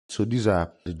So these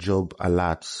are the job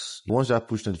alerts. Once that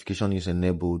push notification is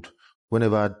enabled,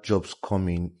 whenever jobs come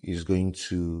in, it's going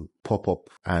to pop up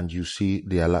and you see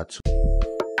the alert.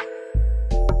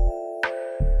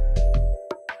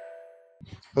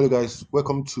 Hello guys,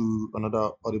 welcome to another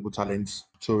Audible Talents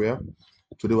tutorial.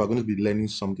 Today we're going to be learning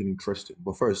something interesting.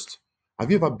 But first, have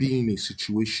you ever been in a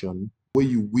situation where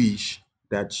you wish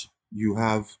that you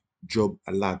have job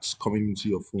alerts coming into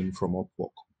your phone from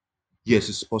Upwork? Yes,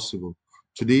 it's possible.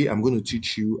 Today I'm going to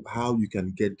teach you how you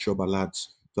can get job alerts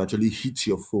to actually hit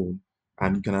your phone,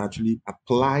 and you can actually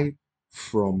apply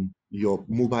from your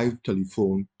mobile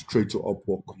telephone straight to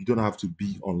Upwork. You don't have to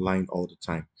be online all the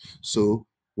time. So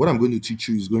what I'm going to teach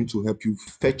you is going to help you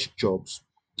fetch jobs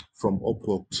from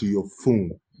Upwork to your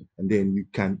phone, and then you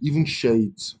can even share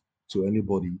it to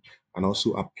anybody and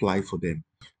also apply for them.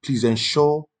 Please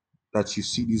ensure that you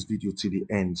see this video to the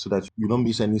end so that you don't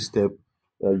miss any step.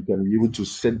 You can be able to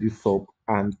set this up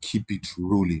and keep it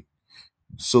rolling.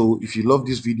 So if you love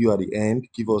this video at the end,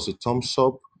 give us a thumbs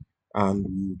up, and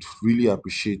we would really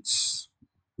appreciate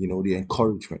the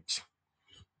encouragement.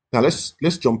 Now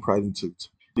let's jump right into it.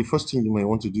 The first thing you might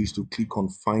want to do is to click on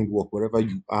find work wherever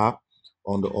you are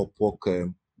on the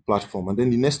Upwork platform, and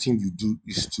then the next thing you do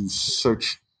is to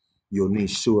search your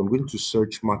niche. So I'm going to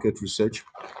search market research.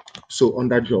 So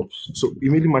under jobs, so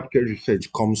immediately market research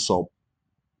comes up.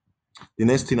 The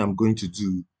next thing I'm going to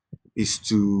do is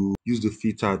to use the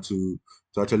filter to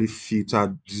actually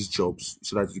filter these jobs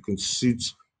so that you can suit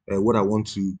what I want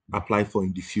to apply for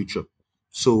in the future.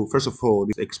 So first of all,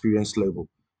 this experience level.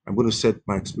 I'm going to set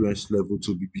my experience level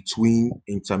to be between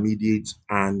intermediate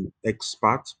and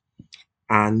expert.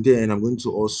 And then I'm going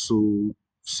to also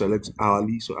select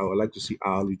hourly. So I would like to see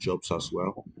hourly jobs as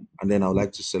well. And then I would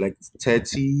like to select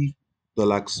 $30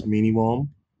 minimum,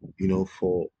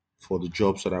 for the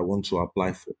jobs that I want to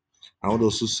apply for. I would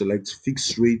also select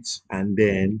fixed rates, and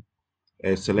then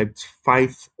select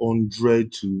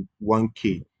 500 to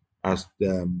 1K as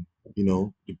the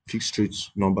fixed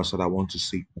rates numbers that I want to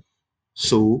see.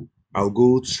 So I'll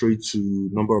go straight to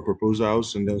number of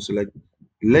proposals and then select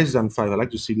less than 5. I like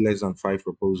to see less than 5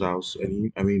 proposals.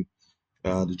 And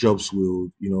the jobs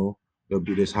will,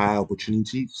 there's higher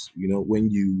opportunities,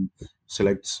 when you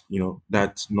select,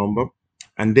 that number.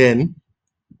 And then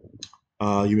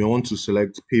you may want to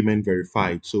select payment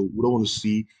verified. So we don't want to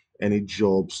see any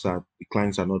jobs that the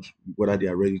clients are not, whether they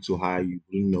are ready to hire, you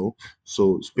wouldn't know.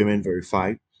 So it's payment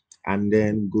verified. And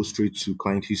then go straight to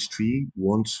client history.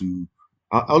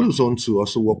 I always want to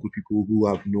also work with people who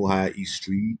have no higher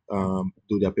history, though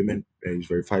their payment is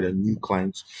verified, and new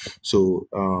clients. So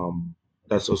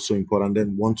that's also important.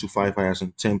 Then 1 to 5 hires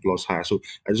and 10 plus hires. So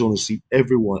I just want to see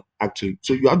everyone actually.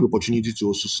 So you have the opportunity to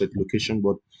also set location,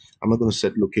 but I'm not going to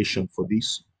set location for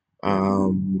this.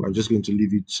 I'm just going to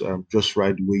leave it just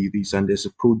right the way it is. And there's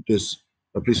a place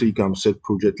where you can set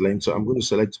project length. So I'm going to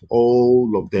select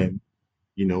all of them,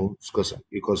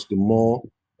 because the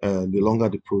longer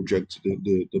the project,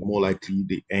 the more likely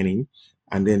the earning.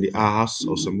 And then the hours,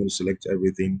 also I'm going to select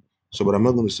everything. So, but I'm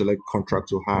not going to select contract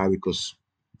to hire because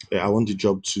I want the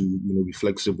job to be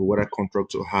flexible, whether contract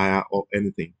to hire or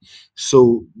anything.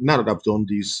 So now that I've done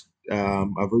this,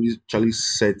 I've already actually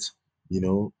set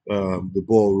the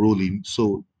ball rolling.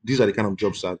 So these are the kind of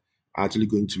jobs that are actually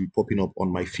going to be popping up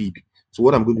on my feed. So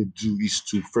what I'm going to do is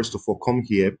to first of all come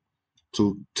here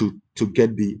to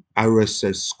get the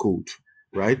RSS code,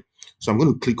 right? So I'm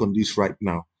going to click on this right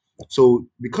now. So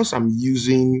because I'm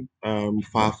using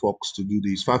Firefox to do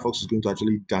this, Firefox is going to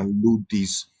actually download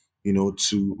this,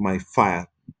 to my file.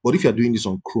 But if you're doing this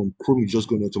on Chrome is just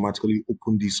going to automatically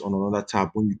open this on another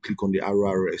tab when you click on the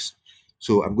RSS.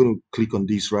 So I'm going to click on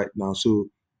this right now. So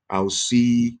I'll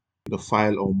see the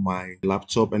file on my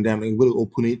laptop, and then I'm going to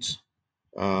open it.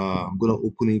 I'm going to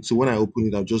open it. So when I open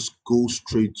it, I'll just go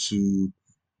straight to,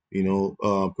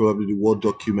 probably the Word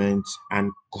document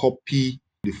and copy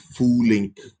the full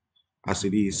link as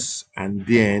it is. And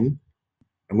then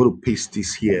I'm going to paste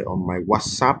this here on my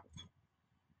WhatsApp.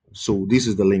 So this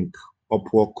is the link,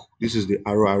 Upwork. This is the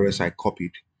RSS I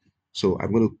copied. So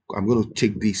I'm going to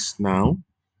take this now,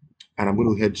 and I'm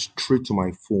going to head straight to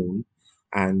my phone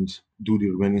and do the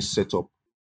remaining setup.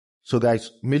 So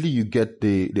guys, maybe you get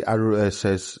the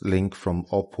RSS link from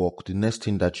Upwork. The next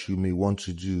thing that you may want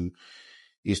to do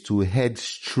is to head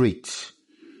straight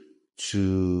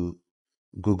to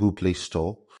Google Play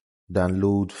Store,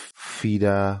 download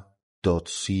feeder.co.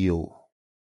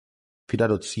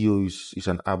 Feeder.co is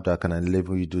an app that can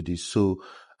enable you to do this. So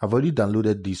I've already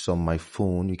downloaded this on my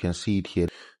phone. You can see it here.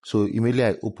 So immediately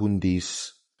I open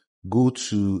this, go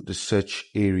to the search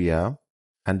area,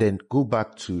 and then go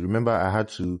back to, remember I had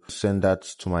to send that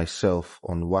to myself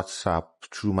on WhatsApp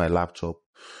through my laptop.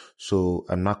 So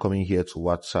I'm not coming here to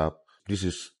WhatsApp. This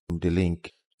is the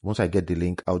link. Once I get the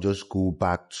link, I'll just go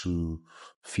back to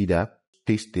Feeder,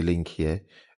 paste the link here,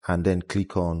 and then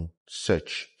click on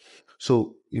search.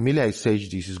 So immediately I search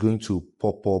this, is going to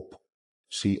pop up,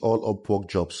 see all Upwork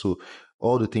jobs. So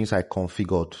all the things I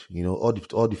configured,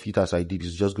 all the filters I did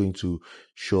is just going to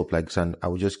show up like this, and I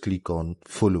will just click on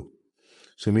follow.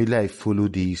 So immediately I follow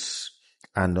this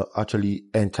and actually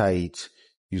enter it.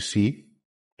 You see,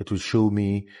 it will show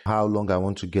me how long I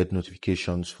want to get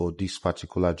notifications for this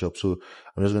particular job. So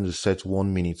I'm just going to set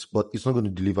 1 minute, but it's not going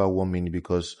to deliver 1 minute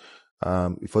because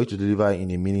for it to deliver in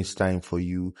a minute's time for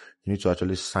you, you need to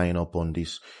actually sign up on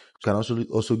this. You can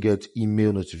also get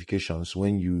email notifications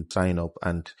when you sign up.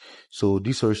 And so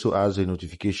this also has a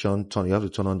notification turn. You have to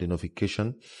turn on the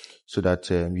notification so that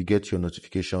you get your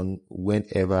notification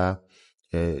whenever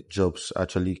jobs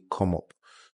actually come up.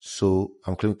 So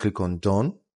I'm going to click on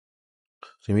done.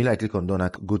 So immediately I click on done,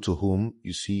 I go to home.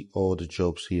 You see all the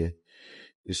jobs here.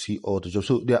 You see all the jobs.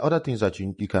 So there are other things that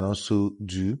you can also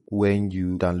do when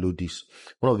you download this.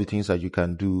 One of the things that you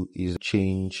can do is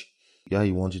change how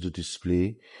you want it to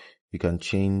display. You can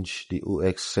change the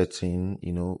OX setting,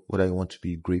 whether you want to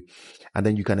be gray. And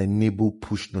then you can enable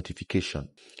push notification.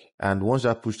 And once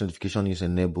that push notification is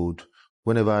enabled,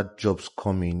 whenever jobs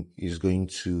come in, is going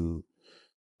to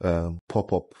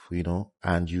pop up,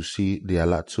 and you see the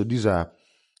alert. So these are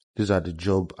the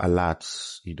job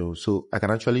alerts, so I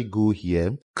can actually go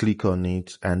here, click on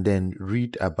it, and then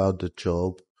read about the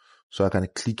job. So I can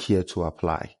click here to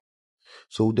apply.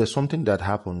 So there's something that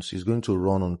happens. It's going to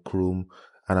run on Chrome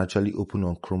and actually open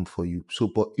on Chrome for you. So,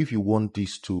 but if you want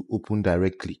this to open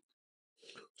directly,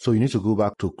 so you need to go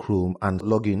back to Chrome and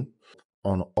log in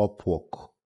on Upwork.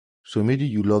 So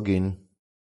immediately you log in,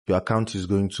 your account is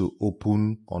going to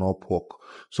open on Upwork.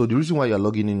 So the reason why you're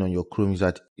logging in on your Chrome is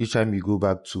that each time you go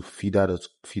back to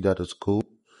feeder.co,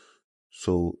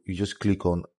 so you just click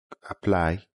on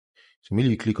apply. So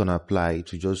immediately you click on apply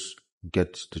to just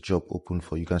get the job open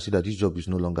for you. You can see that this job is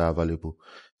no longer available.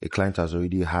 A client has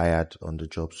already hired on the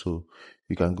job. So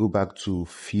you can go back to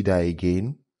feeder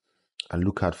again and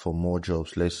look out for more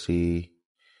jobs. Let's say,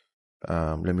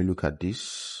 let me look at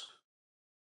this.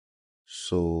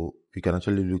 So you can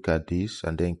actually look at this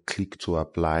and then click to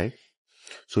apply.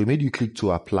 So immediately you click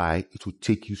to apply, it will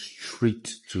take you straight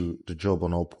to the job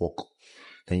on Upwork.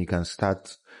 Then you can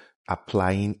start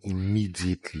applying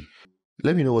immediately.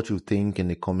 Let me know what you think in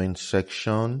the comment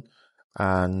section.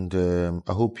 And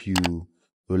I hope you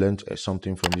learned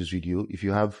something from this video. If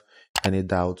you have any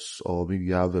doubts or maybe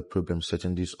you have a problem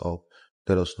setting this up,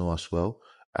 let us know as well.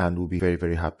 And we'll be very,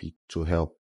 very happy to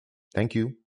help. Thank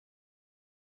you.